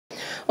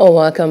Oh,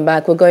 welcome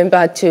back. We're going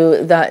back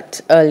to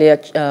that earlier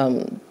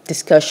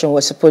discussion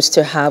we're supposed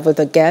to have with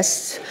the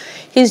guests.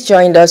 He's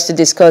joined us to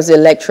discuss the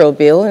electoral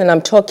bill, and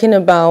I'm talking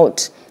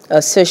about a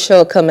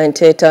social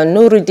commentator,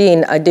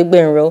 Nurudeen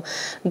Adegbenro.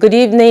 Good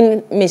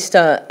evening,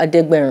 Mr.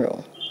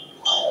 Adegbenro.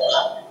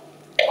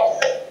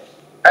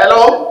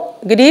 Hello.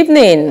 Good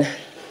evening.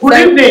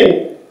 Good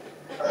evening.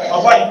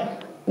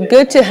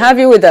 Good to have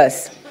you with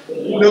us.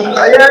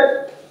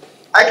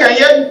 I can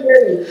hear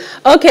you.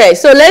 Okay,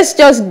 so let's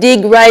just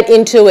dig right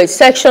into it.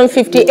 Section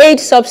 58,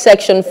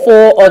 subsection 4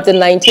 of the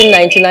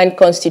 1999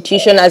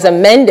 Constitution as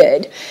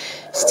amended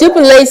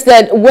stipulates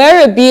that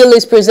where a bill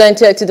is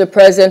presented to the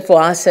President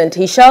for assent,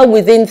 he shall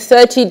within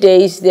 30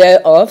 days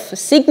thereof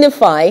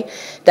signify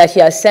that he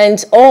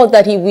assents or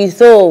that he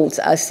withholds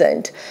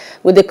assent.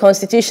 With the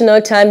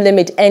constitutional time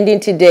limit ending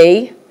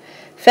today,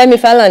 Femi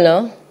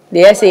Falana,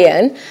 the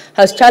SAN,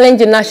 has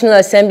challenged the National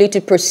Assembly to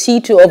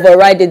proceed to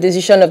override the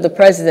decision of the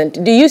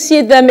President. Do you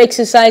see them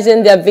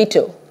exercising their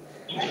veto?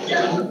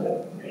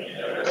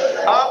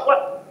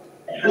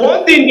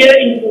 One thing here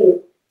is,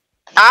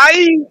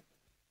 I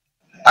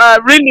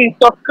really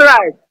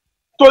subscribe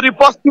to the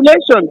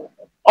postulation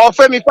of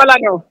Femi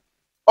Falana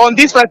on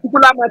this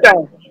particular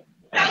matter.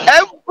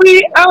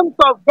 Every arm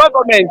of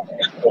government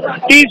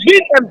is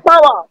being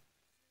empowered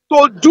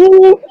to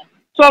do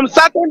some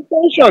certain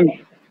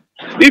functions.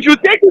 If you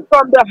take it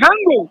from the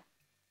angle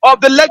of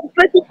the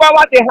legislative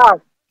power they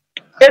have,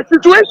 a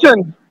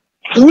situation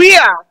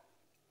where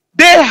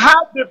they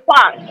have the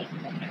power,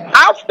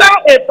 after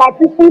a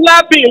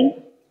particular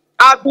bill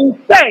has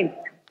been sent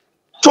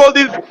to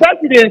the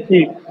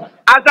presidency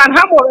as an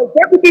arm of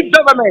executive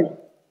government,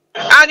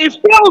 and it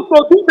fails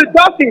to do the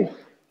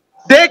justice,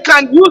 they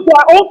can use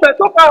their own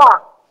veto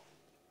power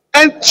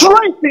and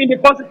strengthen the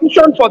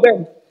constitution for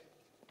them.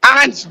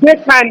 And they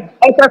can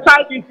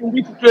exercise it in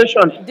this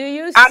situation. Do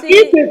you and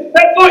if they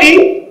settle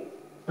it,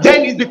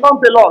 then it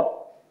becomes a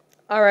law.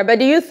 All right, but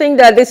do you think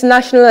that this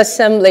National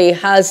Assembly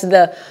has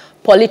the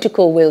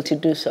political will to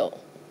do so?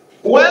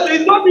 Well,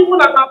 it's not even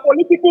about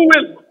political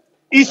will.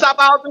 It's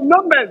about the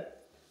numbers.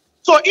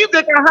 So if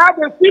they can have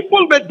a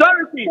simple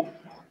majority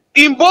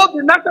in both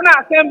the National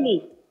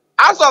Assembly,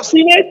 House of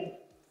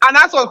Senate and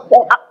House of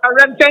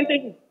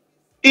Representatives,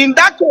 in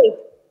that case,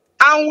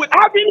 and with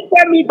having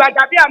Femi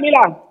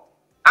Amila,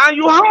 and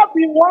you have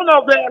been one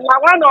of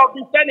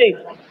the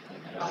Senate,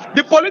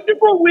 the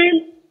political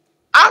will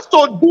has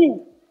to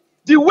do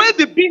the way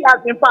the bill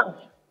has been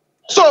passed.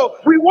 So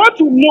we want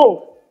to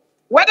know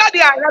whether they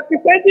are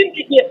representing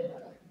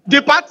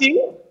the party,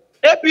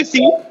 APC,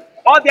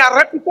 or they are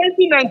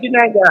representing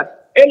Nigeria.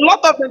 A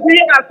lot of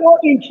Nigerians are so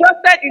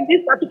interested in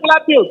this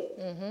particular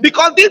bill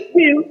because this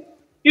bill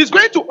is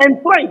going to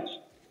entrench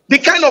the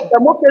kind of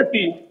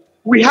democracy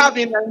we have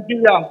in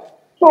Nigeria.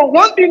 So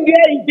one thing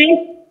there is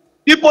this.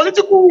 The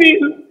political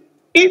will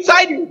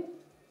inside it,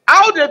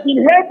 how they've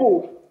been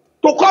able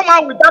to come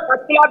out with that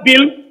particular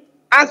bill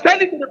and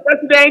send it to the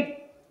president,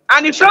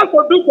 and if fails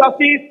to do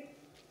justice,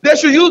 they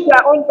should use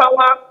their own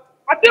power.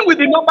 I think with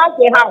the numbers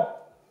they have,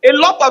 a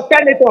lot of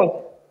senators,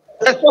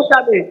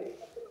 especially,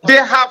 they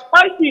have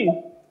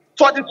fighting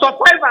for the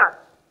survival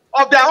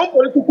of their own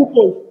political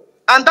post,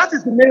 and that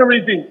is the main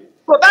reason.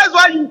 So that is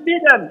why you see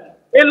them,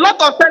 a lot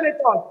of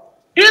senators,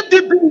 if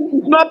the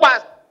bill is not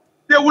passed,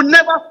 they will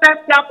never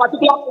step their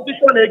particular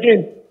position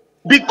again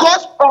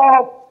because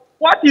of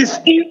what is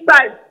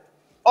inside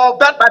of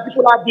that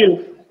particular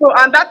bill. So,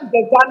 and that is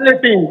exactly the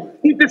thing.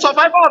 It's the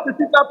survival of the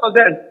system for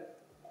them.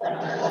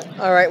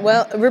 All right.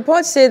 Well,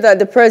 reports say that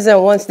the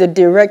president wants the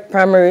direct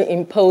primary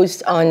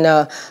imposed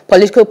on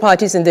political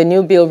parties in the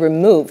new bill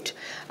removed.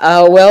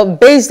 Well,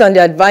 based on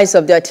the advice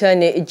of the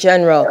Attorney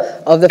General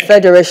of the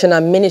Federation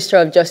and Minister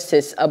of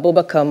Justice,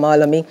 Abubakar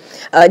Malami,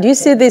 do you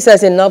see this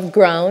as enough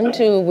ground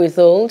to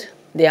withhold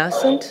the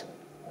assent?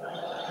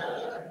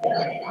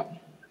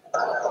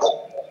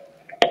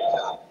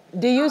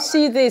 Do you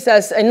see this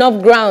as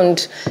enough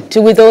ground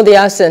to withhold the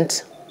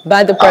assent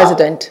by the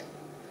president?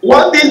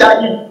 One thing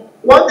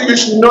you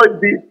should know is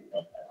this.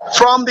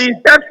 From the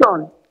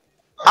inception,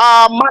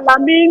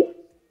 Malami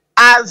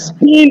has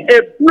been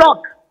a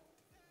block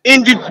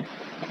in the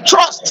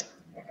trust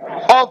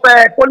of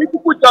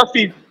political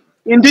justice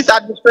in this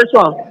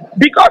administration.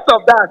 Because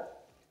of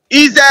that,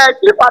 he's a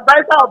chief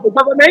advisor of the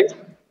government,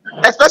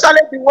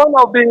 especially the one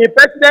of the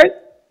president,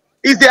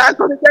 is the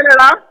Attorney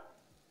General.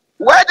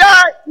 Whether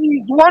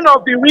he's one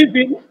of the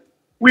reasons,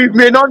 we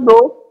may not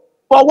know.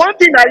 But one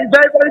thing that is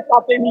very, very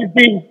certain is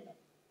this.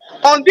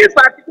 On this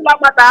particular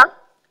matter,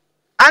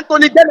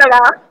 Attorney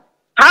General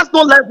has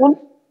no level,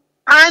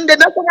 and the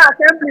National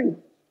Assembly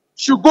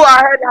should go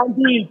ahead and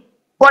do it.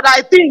 But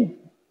I think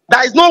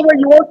there is no way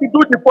you want to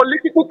do the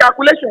political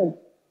calculation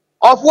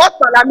of what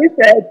Malami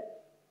said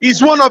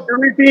is one of the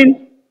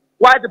reasons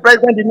why the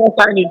president did not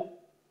sign it.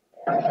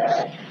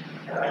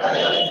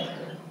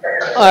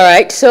 All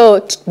right.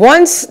 So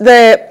once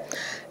the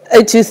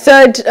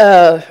two-thirds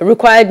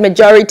required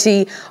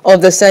majority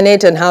of the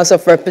Senate and House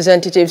of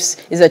Representatives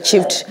is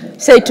achieved,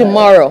 say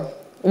tomorrow,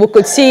 we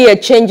could see a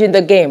change in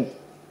the game.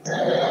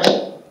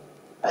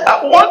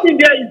 One thing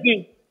there is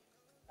this.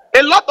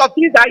 A lot of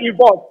things are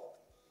involved.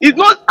 It's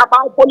not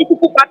about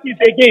political parties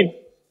again.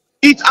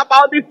 It's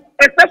about this,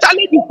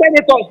 especially the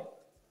senators.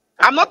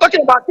 I'm not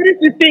talking about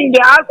 360 in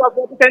the House of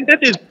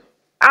Representatives.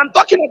 I'm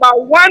talking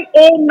about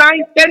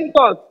 109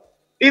 senators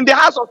in the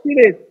House of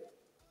Senate.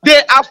 They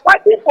are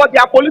fighting for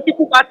their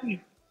political parties.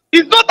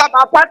 It's not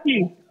about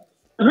parties.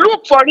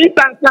 Look, for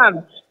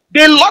instance,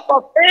 the lot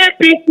of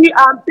APC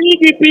and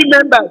PDP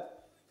members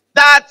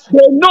that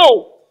they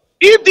know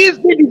if this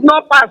bill is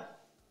not passed,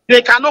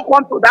 they cannot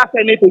come to that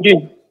Senate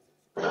again.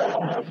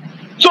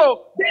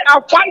 So they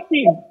are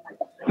fighting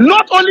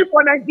not only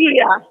for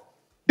Nigeria,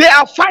 they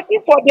are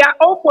fighting for their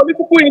own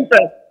political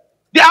interests.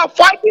 They are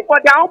fighting for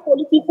their own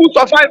political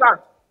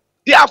survival.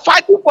 They are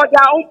fighting for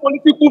their own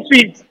political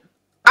fees.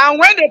 And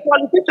when a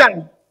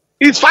politician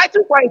is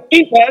fighting for his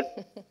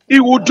interest, he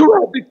will do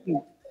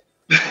everything.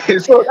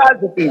 So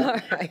that's the thing. All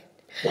right.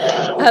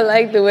 I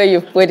like the way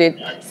you put it.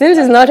 Since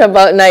it's not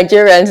about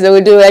Nigerians, they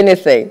will do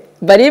anything.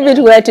 But if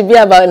it were to be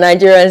about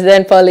Nigerians,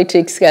 then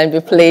politics can be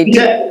played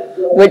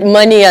with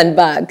money and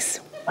bags.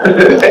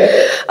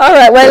 All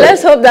right, well,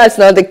 let's hope that's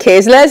not the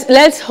case.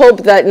 Let's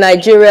hope that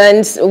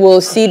Nigerians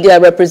will see their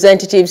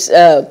representatives,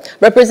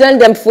 represent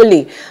them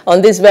fully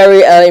on this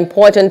very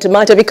important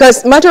matter.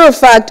 Because, matter of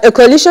fact, a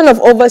coalition of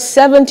over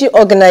 70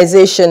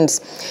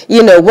 organizations,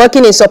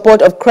 working in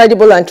support of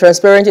credible and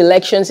transparent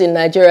elections in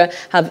Nigeria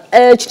have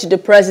urged the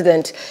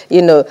president,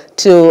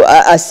 to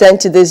assent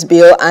to this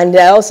bill. And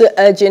they're also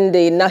urging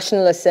the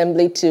National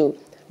Assembly to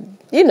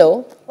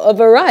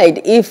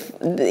override if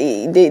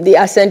the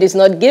assent is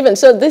not given.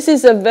 So this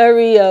is a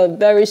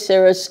very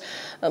serious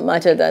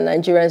matter that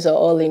Nigerians are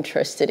all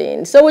interested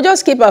in. So we'll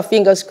just keep our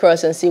fingers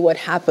crossed and see what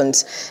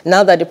happens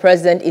now that the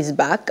president is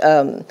back.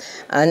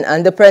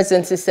 And the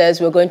presidency says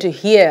we're going to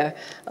hear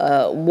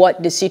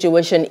what the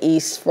situation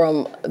is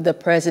from the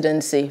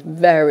presidency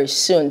very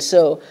soon.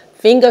 So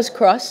fingers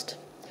crossed.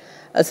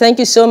 Thank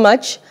you so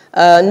much,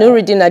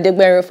 Nurudeen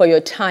Adegbenro, for your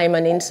time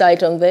and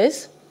insight on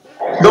this.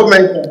 Don't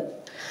mention.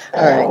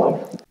 All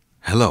right.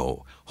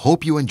 Hello.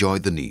 Hope you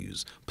enjoyed the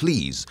news.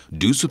 Please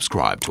do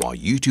subscribe to our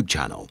YouTube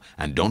channel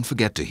and don't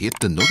forget to hit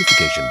the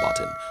notification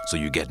button so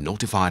you get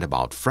notified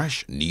about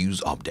fresh news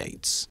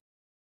updates.